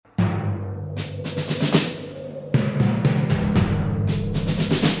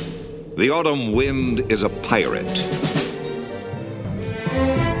The autumn wind is a pirate.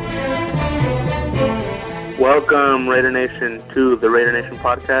 Welcome, Raider Nation, to the Raider Nation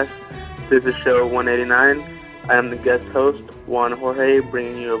podcast. This is show 189. I am the guest host, Juan Jorge,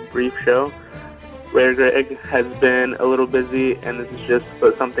 bringing you a brief show. Raider Greg has been a little busy, and this is just to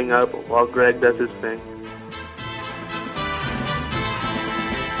put something up while Greg does his thing.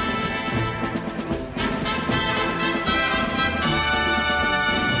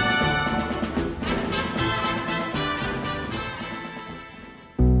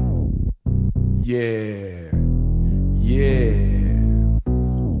 Yeah.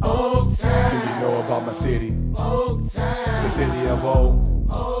 Oaktown. Do you know about my city? Oaktown. The city of Oak.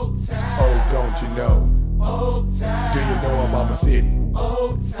 Oaktown. Oh, don't you know? Oaktown. Do you know about my city?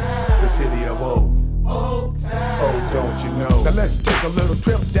 Oaktown. The city of Oak. Oaktown. Oh, don't you know? Now let's take a little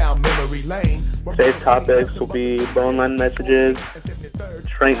trip down memory lane. Today's topics will be bone line messages,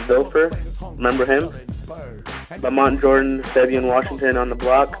 Trent Dilfer, remember him? Lamont Jordan, Sevian Washington on the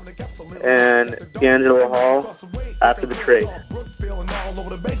block, and D'Angelo Hall after the trade. All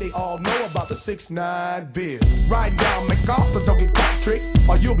over the bay, they all know about the 6'9" biz. Right now, MacArthur, don't get caught trick,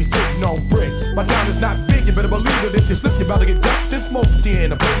 or you'll be sitting on bricks. My town is not big, you better believe it. If you slip, you're about to get dumped and smoked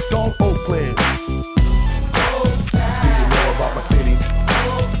in a place called Oakland. Do you know about my city?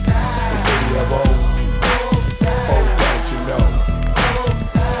 The city of Oak. Oh, don't you know?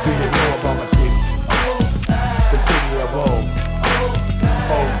 Do you know about my city? The city of Oak.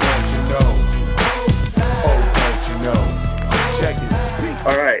 Oh, don't you know? Oh, don't you know? Check it.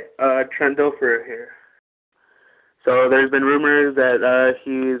 All right, Trent Dilfer here. So there's been rumors that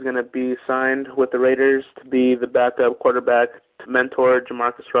he's going to be signed with the Raiders to be the backup quarterback to mentor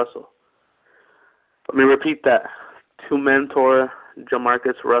Jamarcus Russell. Let me repeat that. To mentor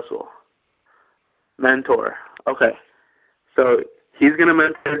Jamarcus Russell. Mentor. Okay. So he's going to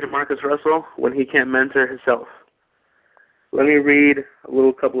mentor Jamarcus Russell when he can't mentor himself. Let me read a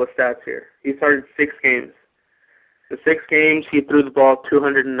little couple of stats here. He started 6 games. The 6 games, he threw the ball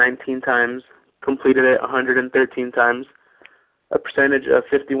 219 times, completed it 113 times, a percentage of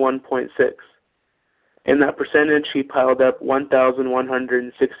 51.6. In that percentage, he piled up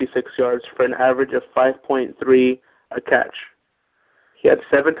 1,166 yards for an average of 5.3 a catch. He had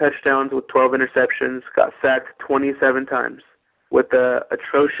 7 touchdowns with 12 interceptions, got sacked 27 times, with an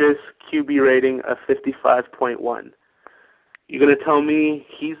atrocious QB rating of 55.1. You're going to tell me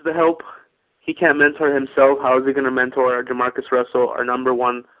he's the help? He can't mentor himself. How is he going to mentor Jamarcus Russell, our number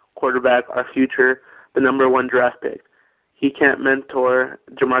 1 quarterback, our future, the number 1 draft pick? He can't mentor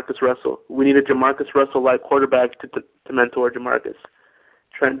Jamarcus Russell. We need a Jamarcus Russell-like quarterback to mentor Jamarcus.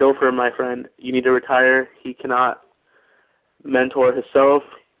 Trent Dilfer, my friend, you need to retire. He cannot mentor himself.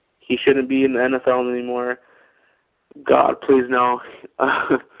 He shouldn't be in the NFL anymore. God, please no.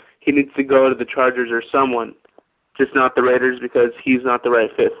 He needs to go to the Chargers or someone, just not the Raiders, because he's not the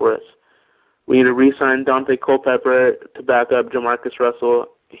right fit for us. We need to re-sign Dante Culpepper to back up Jamarcus Russell.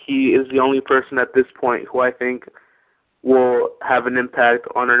 He is the only person at this point who I think will have an impact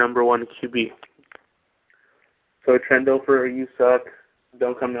on our number 1 QB. So Trent Dilfer, you suck.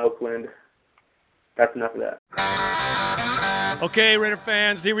 Don't come to Oakland. That's enough of that. Okay, Raider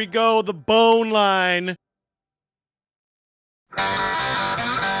fans, here we go. The bone line.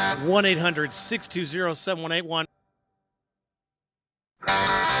 1-800-620-7181.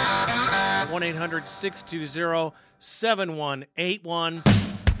 1-800-620-7181.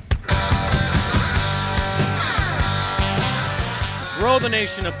 Throw the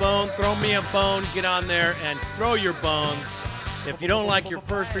nation a bone. Throw me a bone. Get on there and throw your bones. If you don't like your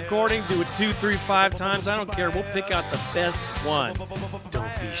first recording, do it 2, 3, 5 times. I don't care. We'll pick out the best one.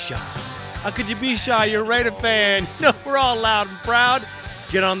 Don't be shy. How could you be shy? You're a Raider fan. No, we're all loud and proud.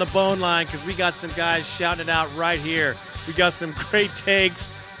 Get on the bone line because we got some guys shouting it out right here. We got some great takes,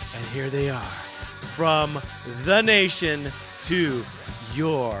 and here they are. From the nation to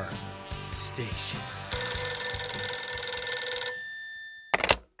your station.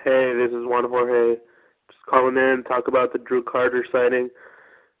 Hey, this is Juan Jorge. Just calling in, talk about the Drew Carter signing. I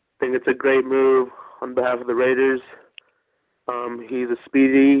think it's a great move on behalf of the Raiders. He's a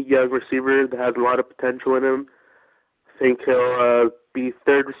speedy, young receiver that has a lot of potential in him. I think he'll be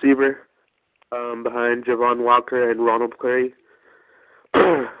 3rd receiver behind Javon Walker and Ronald Clary.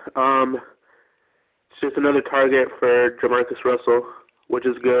 It's just another target for Jamarcus Russell, which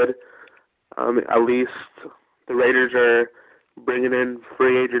is good. At least the Raiders are bringing in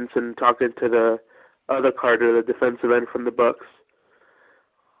free agents and talking to the other Carter, the defensive end from the Bucks.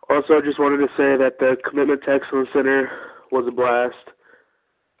 Also, I just wanted to say that the Commitment to Excellence Center was a blast.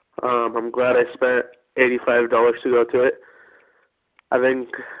 I'm glad I spent $85 to go to it. I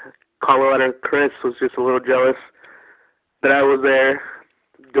think Colorado Chris was just a little jealous that I was there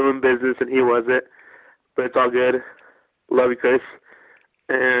doing business and he wasn't. But it's all good. Love you, Chris.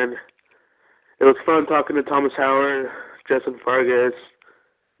 And it was fun talking to Thomas Howard, Justin Fargas,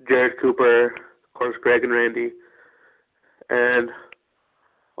 Jared Cooper, of course, Greg and Randy. And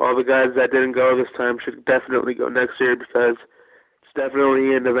all the guys that didn't go this time should definitely go next year because it's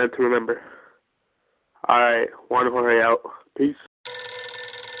definitely an event to remember. All right, Juan Jorge out. Peace.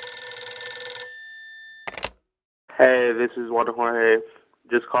 Hey, this is Juan Jorge.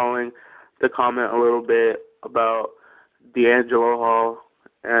 Just calling to comment a little bit about D'Angelo Hall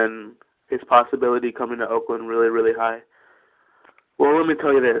and his possibility coming to Oakland really, really high. Well, let me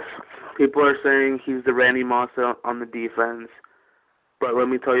tell you this. People are saying he's the Randy Moss on the defense. But let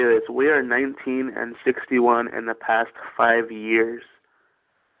me tell you this. We are 19-61 in the past 5 years.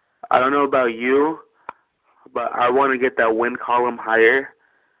 I don't know about you, but I want to get that win column higher.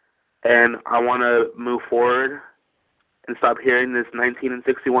 And I want to move forward and stop hearing this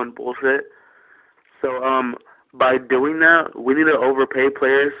 19-61 bullshit. So by doing that, we need to overpay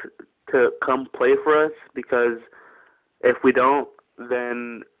players to come play for us because if we don't,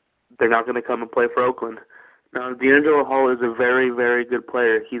 then they're not going to come and play for Oakland. Now, D'Angelo Hall is a very, very good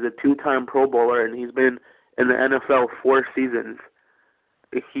player. He's a 2-time Pro Bowler, and he's been in the NFL 4 seasons.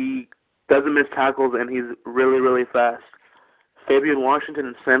 He doesn't miss tackles, and he's really, really fast. Fabian Washington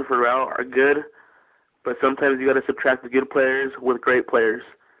and Sanford Rao are good, but sometimes you got to subtract the good players with great players.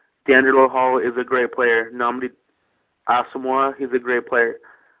 D'Angelo Hall is a great player. Nnamdi Asamoah, he's a great player.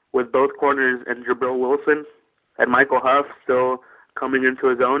 With both corners and Jabril Wilson and Michael Huff still coming into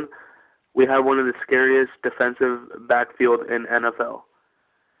his own, we have one of the scariest defensive backfield in NFL.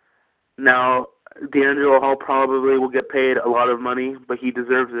 Now, D'Angelo Hall probably will get paid a lot of money, but he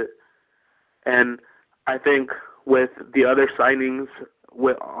deserves it. And I think with the other signings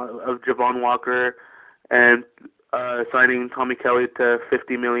of Javon Walker and signing Tommy Kelly to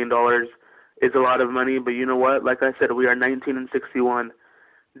 $50 million is a lot of money. But you know what? Like I said, we are 19-61.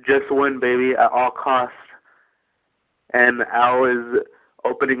 Just win, baby, at all costs. And Al is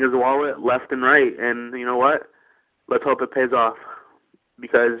opening his wallet left and right. And you know what? Let's hope it pays off.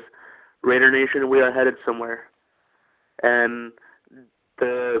 Because Raider Nation, we are headed somewhere. And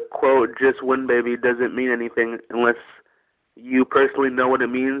the quote, just win, baby, doesn't mean anything unless you personally know what it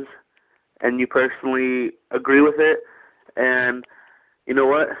means and you personally agree with it. And you know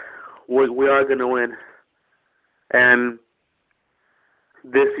what? We are going to win. And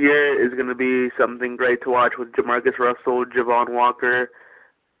this year is going to be something great to watch with Jamarcus Russell, Javon Walker,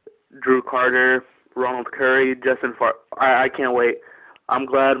 Drew Carter, Ronald Curry, Justin Farr. I can't wait. I'm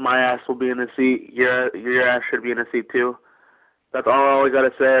glad my ass will be in the seat. Your ass should be in the seat too. That's all I got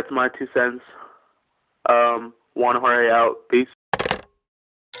to say. That's my 2 cents. Juan Jorge out. Peace.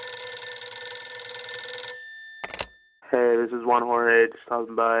 Hey, this is Juan Jorge just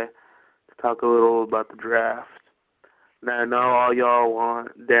stopping by to talk a little about the draft. Now, I know all y'all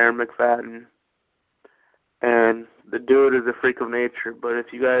want Darren McFadden, and the dude is a freak of nature, but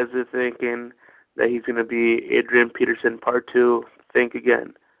if you guys are thinking that he's going to be Adrian Peterson Part 2, think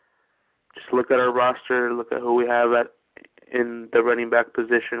again. Just look at our roster, look at who we have in the running back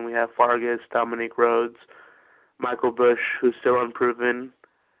position. We have Fargas, Dominique Rhodes, Michael Bush, who's still unproven,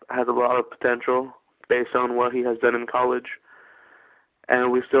 has a lot of potential based on what he has done in college.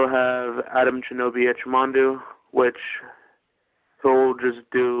 And we still have Adam Chinobi-Echimondu, which he'll just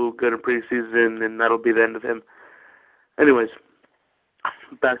do good in preseason, and that'll be the end of him. Anyways,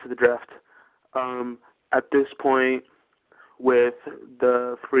 back to the draft. At this point, with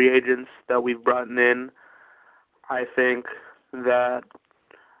the free agents that we've brought in, I think that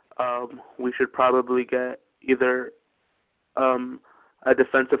we should probably get either a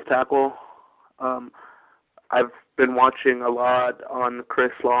defensive tackle. I've been watching a lot on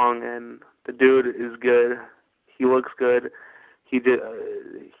Chris Long, and the dude is good. He looks good. He's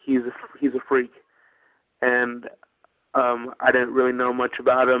a freak. And I didn't really know much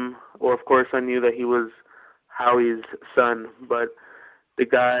about him, or of course I knew that he was Howie's son, but the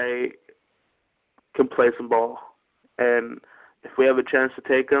guy can play some ball. And if we have a chance to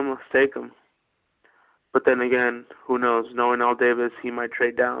take him, let's take him. But then again, who knows? Knowing Al Davis, he might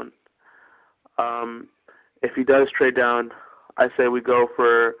trade down. If he does trade down, I say we go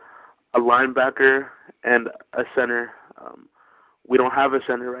for a linebacker and a center. We don't have a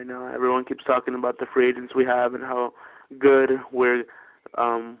center right now. Everyone keeps talking about the free agents we have and how good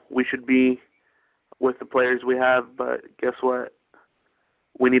we should be with the players we have, but guess what?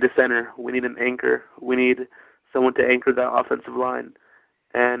 We need a center. We need an anchor. We need someone to anchor that offensive line.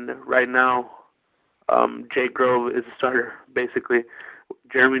 And right now, Jake Grove is a starter, basically.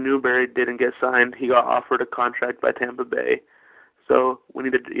 Jeremy Newberry didn't get signed. He got offered a contract by Tampa Bay. So we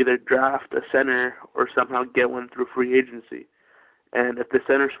need to either draft a center or somehow get one through free agency. And if the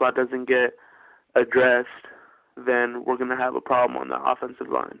center spot doesn't get addressed, then we're going to have a problem on the offensive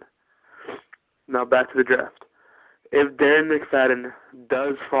line. Now back to the draft. If Darren McFadden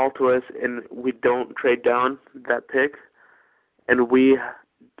does fall to us and we don't trade down that pick, and we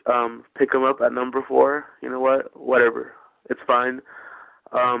pick him up at number 4, you know what? Whatever. It's fine.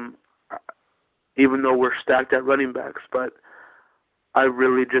 Even though we're stacked at running backs, but I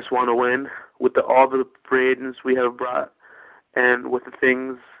really just want to win with all the free agents we have brought, and with the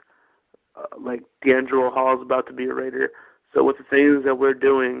things like D'Angelo Hall is about to be a Raider. So with the things that we're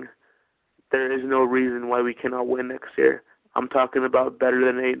doing, there is no reason why we cannot win next year. I'm talking about better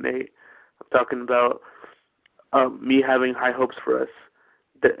than 8-8. I'm talking about me having high hopes for us.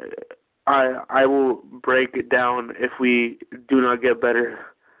 I will break it down if we do not get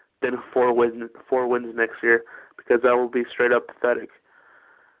better than 4 wins next year, because that will be straight up pathetic.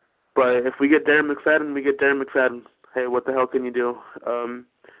 But if we get Darren McFadden, we get Darren McFadden. Hey, what the hell can you do?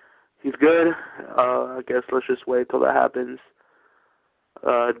 He's good. I guess let's just wait till that happens.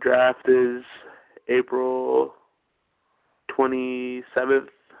 Draft is April 26th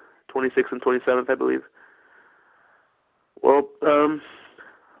and 27th, I believe. Well,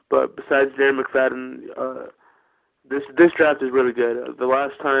 but besides Darren McFadden, this draft is really good. The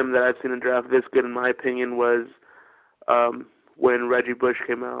last time that I've seen a draft this good, in my opinion, was when Reggie Bush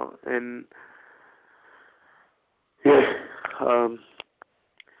came out. And yeah,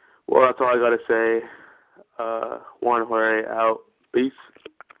 well, that's all I gotta say. Juan Jorge out. Peace.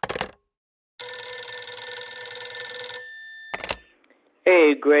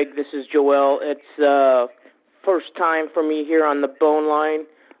 Hey, Greg, this is Joel. It's first time for me here on the Bone Line.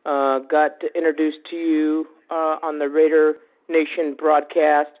 Got introduced to you on the Raider Nation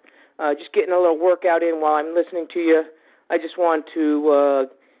broadcast. Just getting a little workout in while I'm listening to you. I just want to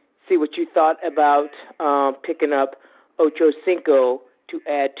see what you thought about picking up Ocho Cinco to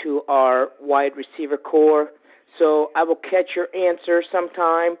add to our wide receiver core. So I will catch your answer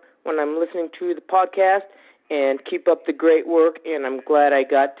sometime when I'm listening to the podcast, and keep up the great work, and I'm glad I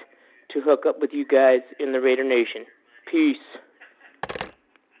got to hook up with you guys in the Raider Nation. Peace.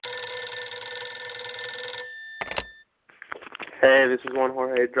 Hey, this is Juan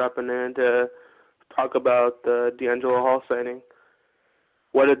Jorge dropping in to talk about the D'Angelo Hall signing.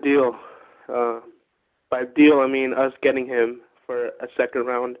 What a deal. By deal, I mean us getting him for a second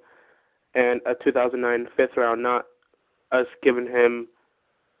round and a 2009 fifth round, not us giving him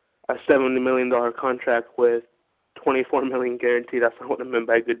a $70 million contract with $24 million guaranteed. That's not what I meant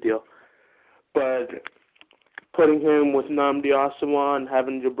by a good deal. But putting him with Nnamdi Asomugha and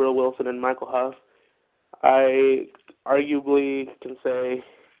having Jabril Wilson and Michael Huff, I arguably can say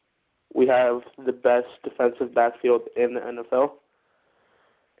we have the best defensive backfield in the NFL.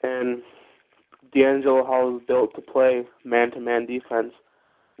 And D'Angelo Hall is built to play man-to-man defense,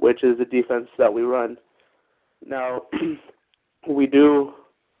 which is the defense that we run. Now, we do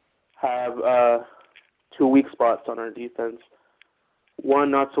have 2 weak spots on our defense.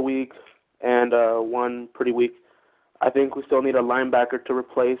 One not so weak and one pretty weak. I think we still need a linebacker to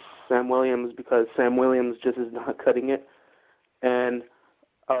replace Sam Williams, because Sam Williams just is not cutting it. And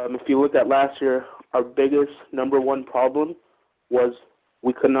if you look at last year, our biggest number one problem was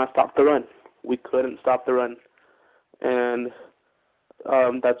we could not stop the run. We couldn't stop the run. And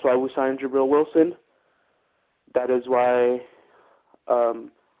that's why we signed Jabril Wilson. That is why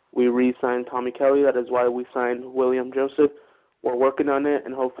we re-signed Tommy Kelly. That is why we signed William Joseph. We're working on it,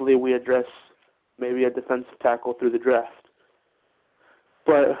 and hopefully we address maybe a defensive tackle through the draft.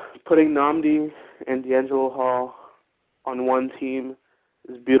 But putting Nnamdi and D'Angelo Hall on one team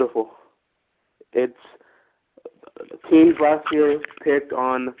is beautiful. Teams last year picked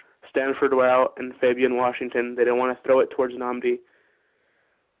on Stanford Route and Fabian Washington. They didn't want to throw it towards Nnamdi,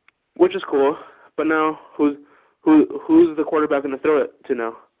 which is cool. But now, who's the quarterback going to throw it to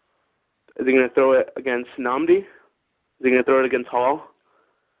now? Is he going to throw it against Nnamdi? Is he going to throw it against Hall?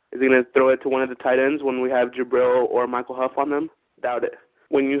 Is he going to throw it to one of the tight ends when we have Jabril or Michael Huff on them? Doubt it.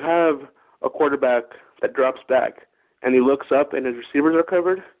 When you have a quarterback that drops back and he looks up and his receivers are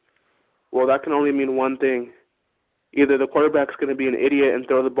covered, well, that can only mean one thing. Either the quarterback's going to be an idiot and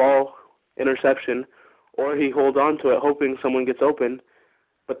throw the ball interception, or he holds on to it hoping someone gets open.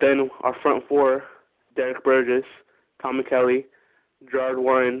 But then our front four, Derek Burgess, Tommy Kelly, Gerard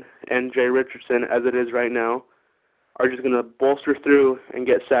Warren, and Jay Richardson, as it is right now, are just going to bolster through and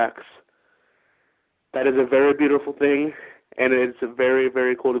get sacks. That is a very beautiful thing, and it's very,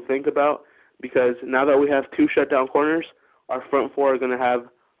 very cool to think about, because now that we have two shutdown corners, our front four are going to have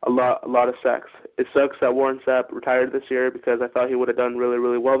a lot of sacks. It sucks that Warren Sapp retired this year because I thought he would have done really,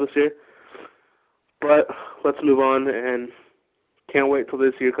 really well this year. But let's move on, and can't wait till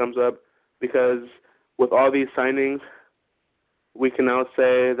this year comes up because with all these signings, we can now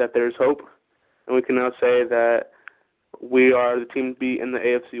say that there's hope, and we can now say that we are the team to beat in the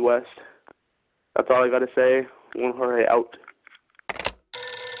AFC West. That's all I got to say. Juan Jorge out.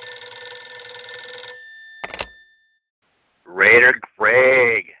 Raider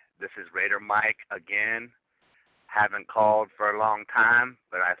Greg, this is Raider Mike again. Haven't called for a long time,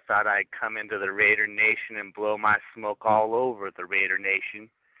 but I thought I'd come into the Raider Nation and blow my smoke all over the Raider Nation.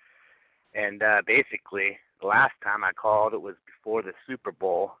 And basically, the last time I called, it was before the Super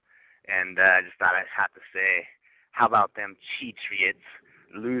Bowl, and I just thought I'd have to say, how about them Cheatriots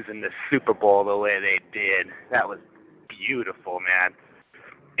losing the Super Bowl the way they did? That was beautiful, man.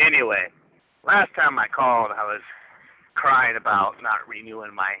 Anyway, last time I called, I was crying about not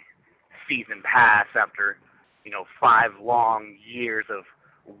renewing my season pass after, 5 long years of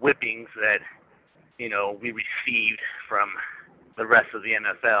whippings that, we received from the rest of the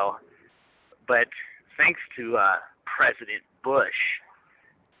NFL. But thanks to President Bush,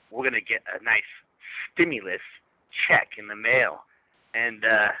 we're going to get a nice stimulus check in the mail. And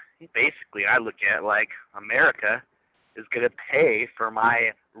basically, I look at it like America is going to pay for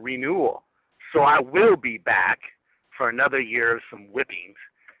my renewal. So I will be back for another year of some whippings.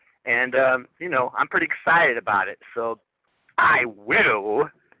 And, I'm pretty excited about it. So I will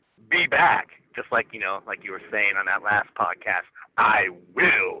be back, just like, like you were saying on that last podcast. I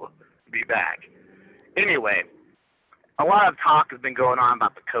will be back. Anyway, a lot of talk has been going on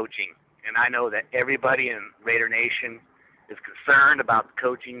about the coaching. And I know that everybody in Raider Nation is concerned about the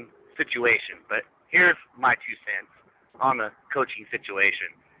coaching situation. But here's my 2 cents on the coaching situation.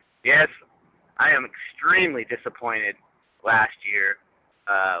 Yes, I am extremely disappointed last year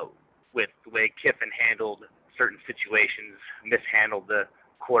with the way Kiffin handled certain situations, mishandled the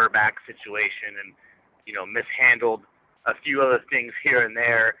quarterback situation, and, mishandled a few other things here and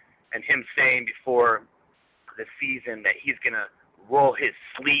there, and him saying before the season that he's going to roll his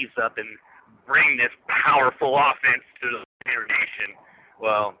sleeves up and bring this powerful offense to the Raider Nation.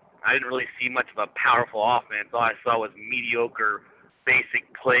 Well, I didn't really see much of a powerful offense. All I saw was mediocre,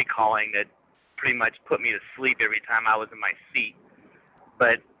 basic play calling that pretty much put me to sleep every time I was in my seat.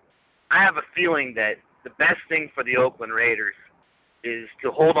 But I have a feeling that the best thing for the Oakland Raiders is to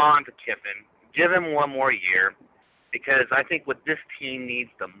hold on to Kiffin, give him one more year, because I think what this team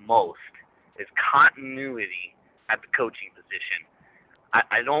needs the most is continuity at the coaching position.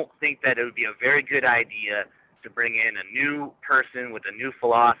 I don't think that it would be a very good idea to bring in a new person with a new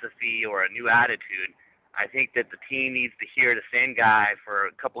philosophy or a new attitude. I think that the team needs to hear the same guy for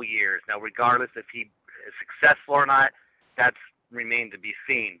a couple years. Now, regardless if he is successful or not, that's remained to be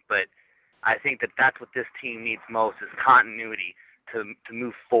seen. But I think that that's what this team needs most is continuity to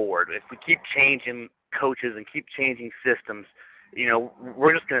move forward. If we keep changing coaches and keep changing systems,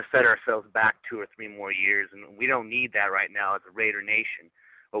 we're just going to set ourselves back 2 or 3 more years, and we don't need that right now as a Raider Nation.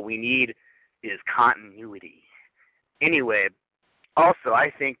 What we need is continuity. Anyway, also, I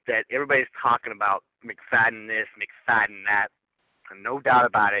think that everybody's talking about McFadden this, McFadden that, and no doubt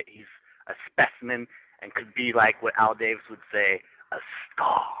about it, he's a specimen and could be like what Al Davis would say, a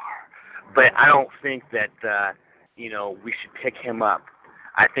star. But I don't think that, we should pick him up.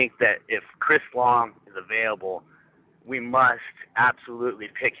 I think that if Chris Long is available, we must absolutely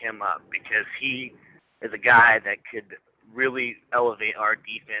pick him up because he is a guy that could really elevate our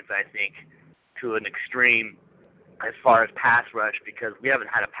defense, I think, to an extreme as far as pass rush because we haven't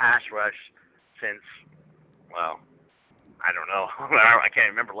had a pass rush since, well, I don't know. I can't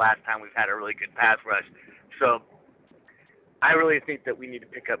remember last time we've had a really good pass rush. So I really think that we need to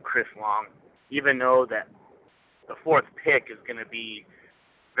pick up Chris Long, even though that the 4th pick is going to be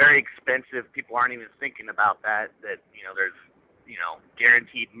very expensive. People aren't even thinking about that there's,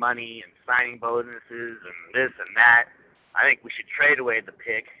 guaranteed money and signing bonuses and this and that. I think we should trade away the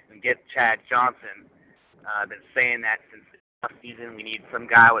pick and get Chad Johnson. I've been saying that since the season. We need some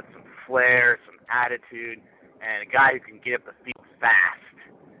guy with some flair, some attitude, and a guy who can get up the field fast.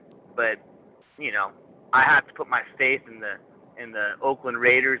 But, I have to put my faith in the Oakland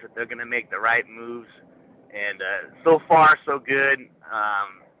Raiders that they're going to make the right moves. And so far, so good.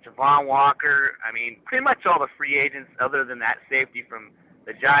 Javon Walker, pretty much all the free agents other than that safety from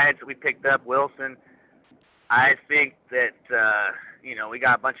the Giants that we picked up, Wilson. I think that, we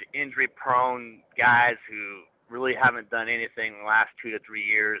got a bunch of injury-prone guys who really haven't done anything in the last 2 to 3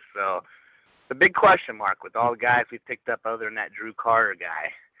 years. So the big question mark with all the guys we picked up other than that Drew Carter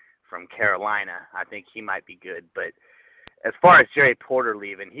guy from Carolina, I think he might be good. But as far as Jerry Porter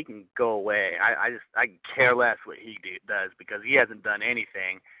leaving, he can go away. I care less what he does because he hasn't done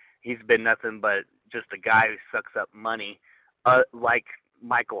anything. He's been nothing but just a guy who sucks up money, like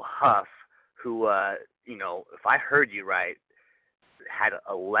Michael Huff, who, if I heard you right, had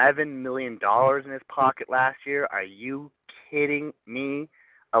 $11 million in his pocket last year. Are you kidding me?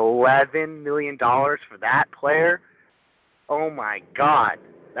 $11 million for that player? Oh, my God.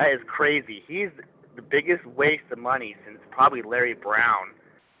 That is crazy. He's the biggest waste of money since probably Larry Brown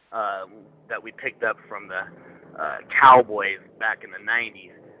that we picked up from the Cowboys back in the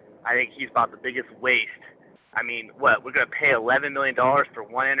 90s. I think he's about the biggest waste. I mean, what, we're going to pay $11 million for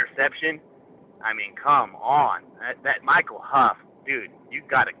one interception? I mean, come on. That Michael Huff, dude, you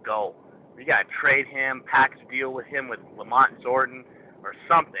got to go. You got to trade him, package a deal with him with Lamont Jordan or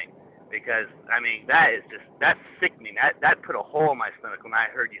something. Because, I mean, that's sickening. That put a hole in my stomach when I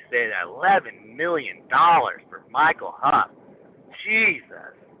heard you say that. $11 million for Michael Huff.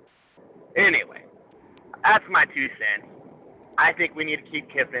 Jesus. Anyway, that's my 2 cents. I think we need to keep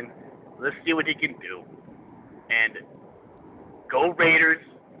Kiffin. Let's see what he can do. And go Raiders.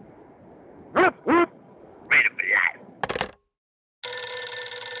 Whoop, whoop. Raider for life.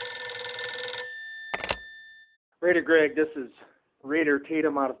 Raider Greg, this is Raider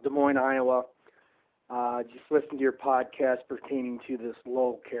Tatum out of Des Moines, Iowa. Just listened to your podcast pertaining to this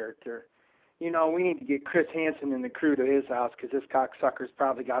Lowe character. We need to get Chris Hansen and the crew to his house because this cocksucker's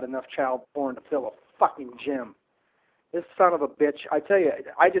probably got enough child porn to fill a fucking gym. This son of a bitch, I tell you,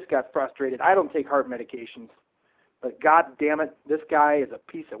 I just got frustrated. I don't take heart medications, but God damn it, this guy is a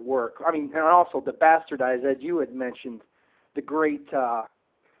piece of work. I mean, and also the bastardized, as you had mentioned, the great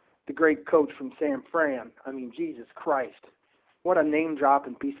coach from San Fran. I mean, Jesus Christ. What a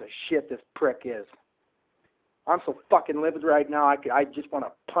name-dropping piece of shit this prick is. I'm so fucking livid right now, I just want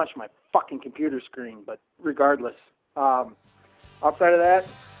to punch my fucking computer screen, but regardless. Outside of that,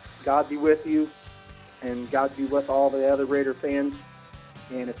 God be with you, and God be with all the other Raider fans.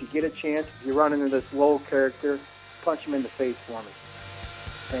 And if you get a chance, if you run into this Lowe character, punch him in the face for me.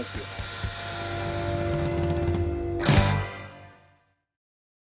 Thank you.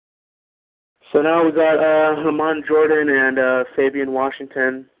 So now we got Lamont Jordan and Fabian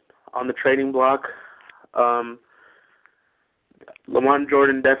Washington on the trading block. Lamont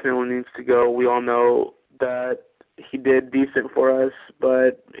Jordan definitely needs to go. We all know that he did decent for us,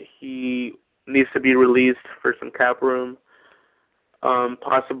 but he needs to be released for some cap room.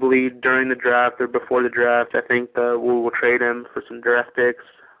 Possibly during the draft or before the draft, I think we will trade him for some draft picks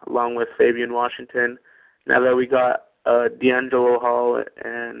along with Fabian Washington. Now that we got D'Angelo Hall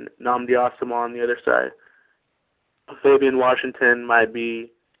and Nnamdi Asomugha on the other side, Fabian Washington might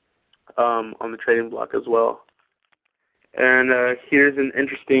be on the trading block as well. And here's an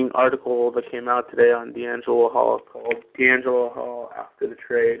interesting article that came out today on D'Angelo Hall called D'Angelo Hall After the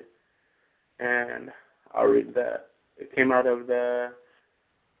Trade. And I'll read that. It came out of the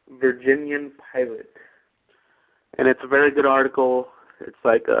Virginian Pilot. And it's a very good article. It's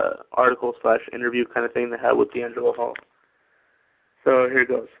like a article/interview kind of thing they had with D'Angelo Hall. So here it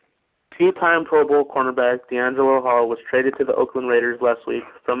goes. Two-time Pro Bowl cornerback D'Angelo Hall was traded to the Oakland Raiders last week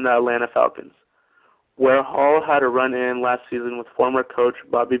from the Atlanta Falcons, where Hall had a run-in last season with former coach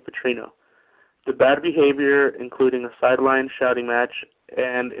Bobby Petrino. The bad behavior, including a sideline shouting match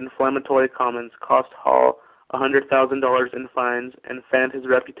and inflammatory comments, cost Hall $100,000 in fines and fanned his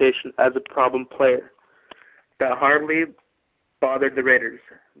reputation as a problem player. That hardly bothered the Raiders.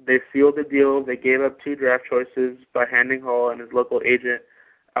 They sealed the deal. They gave up 2 draft choices by handing Hall and his local agent,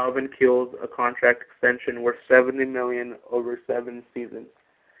 Alvin Keels, a contract extension worth $70 million over 7 seasons.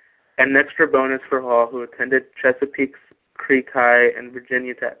 An extra bonus for Hall, who attended Chesapeake Creek High and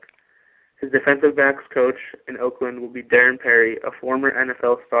Virginia Tech. His defensive backs coach in Oakland will be Darren Perry, a former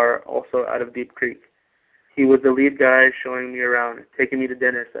NFL star, also out of Deep Creek. He was the lead guy showing me around, taking me to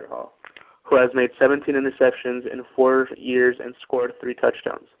dinner, said Hall, who has made 17 interceptions in 4 years and scored 3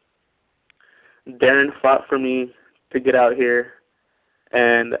 touchdowns. Darren fought for me to get out here,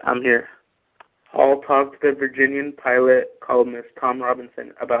 and I'm here. Hall talked to the Virginian Pilot columnist Tom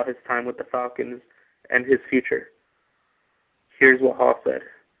Robinson about his time with the Falcons and his future. Here's what Hall said.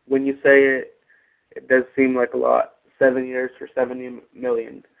 When you say it, it does seem like a lot, 7 years for $70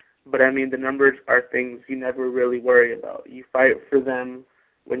 million. But I mean, the numbers are things you never really worry about. You fight for them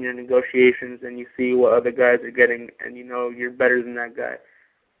when you're in negotiations and you see what other guys are getting and you know you're better than that guy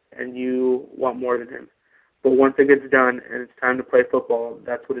and you want more than him. But once it gets done and it's time to play football,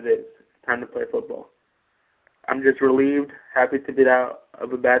 that's what it is. It's time to play football. I'm just relieved, happy to get out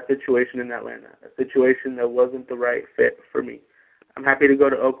of a bad situation in Atlanta, a situation that wasn't the right fit for me. I'm happy to go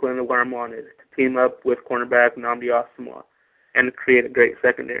to Oakland where I'm wanted, to team up with cornerback Nnamdi Asomugha. and create a great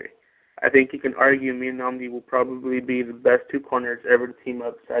secondary. I think you can argue me and Nnamdi will probably be the best two corners ever to team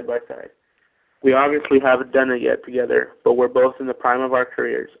up side by side. We obviously haven't done it yet together, but we're both in the prime of our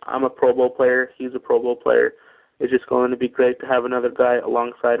careers. I'm a Pro Bowl player. He's a Pro Bowl player. It's just going to be great to have another guy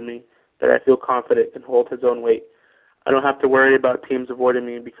alongside me that I feel confident can hold his own weight. I don't have to worry about teams avoiding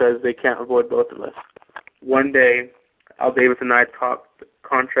me because they can't avoid both of us. One day, Al Davis and I talked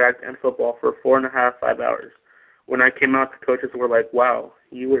contract and football for 4.5, 5 hours. When I came out, the coaches were like, wow,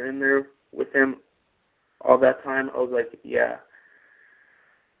 you were in there with him all that time? I was like, yeah.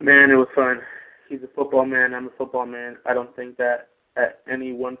 Man, it was fun. He's a football man. I'm a football man. I don't think that at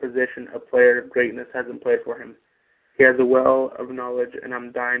any one position a player of greatness hasn't played for him. He has a well of knowledge, and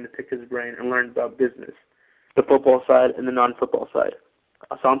I'm dying to pick his brain and learn about business, the football side and the non-football side.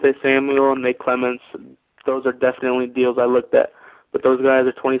 Asante Samuel and Nate Clements, those are definitely deals I looked at. But those guys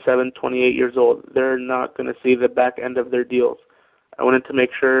are 27, 28 years old. They're not going to see the back end of their deals. I wanted to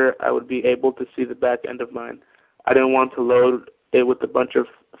make sure I would be able to see the back end of mine. I didn't want to load it with a bunch of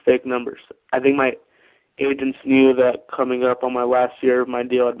fake numbers. I think my agents knew that coming up on my last year of my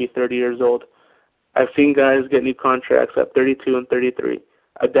deal, I'd be 30 years old. I've seen guys get new contracts at 32 and 33.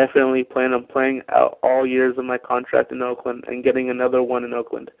 I definitely plan on playing out all years of my contract in Oakland and getting another one in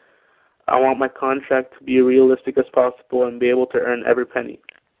Oakland. I want my contract to be realistic as possible and be able to earn every penny.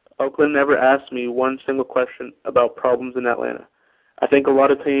 Oakland never asked me one single question about problems in Atlanta. I think a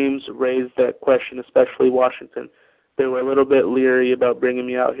lot of teams raised that question, especially Washington. They were a little bit leery about bringing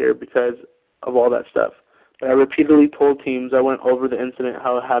me out here because of all that stuff. But I repeatedly told teams I went over the incident,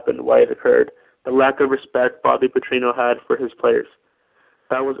 how it happened, why it occurred, the lack of respect Bobby Petrino had for his players.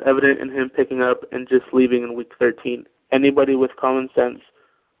 That was evident in him picking up and just leaving in Week 13. Anybody with common sense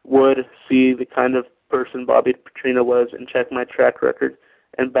would see the kind of person Bobby Petrino was and check my track record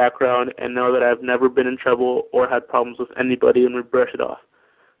and background and know that I've never been in trouble or had problems with anybody and would brush it off.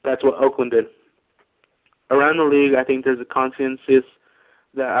 That's what Oakland did. Around the league, I think there's a consensus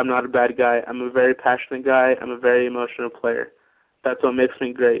that I'm not a bad guy. I'm a very passionate guy. I'm a very emotional player. That's what makes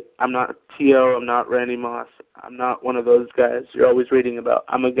me great. I'm not T.O. I'm not Randy Moss. I'm not one of those guys you're always reading about.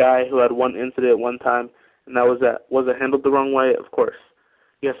 I'm a guy who had one incident one time, and that was that. Was it handled the wrong way? Of course.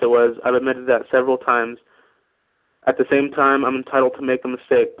 Yes, it was. I've admitted that several times. At the same time, I'm entitled to make a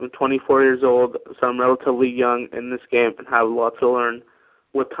mistake. I'm 24 years old, so I'm relatively young in this game and have a lot to learn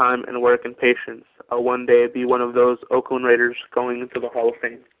with time and work and patience. I'll one day be one of those Oakland Raiders going into the Hall of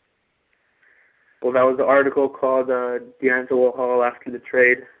Fame. Well, that was an article called DeAngelo Hall After the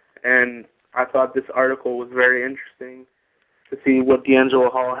Trade, and I thought this article was very interesting to see what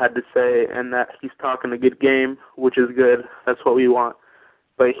DeAngelo Hall had to say, and that he's talking a good game, which is good. That's what we want.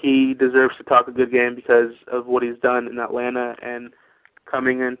 But he deserves to talk a good game because of what he's done in Atlanta, and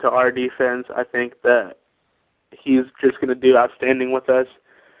coming into our defense, I think that he's just going to do outstanding with us,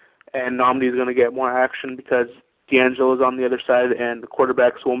 and Nnamdi's going to get more action because DeAngelo is on the other side, and the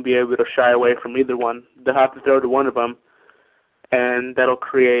quarterbacks won't be able to shy away from either one. They'll have to throw to one of them, and that'll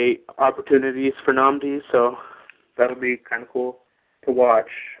create opportunities for Nnamdi, so that'll be kind of cool to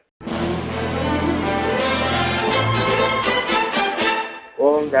watch.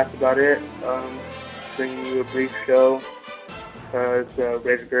 Well, that's about it. Bringing you a brief show because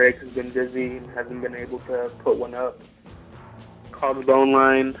Raider Greg has been busy and hasn't been able to put one up. Call the Bone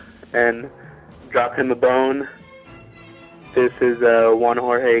Line and drop him a bone. This is Juan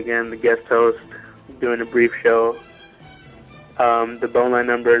Jorge again, the guest host, doing a brief show. The Bone Line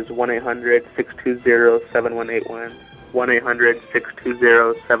number is 1-800-620-7181.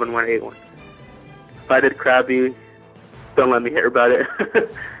 1-800-620-7181. If I did crappy, don't let me hear about it.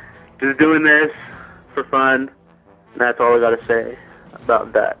 Just doing this for fun, and that's all I got to say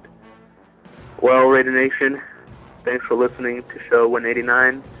about that. Well, Raider Nation, thanks for listening to show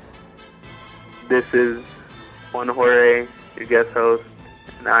 189. This is Juan Jorge, your guest host,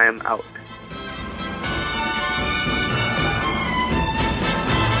 and I am out.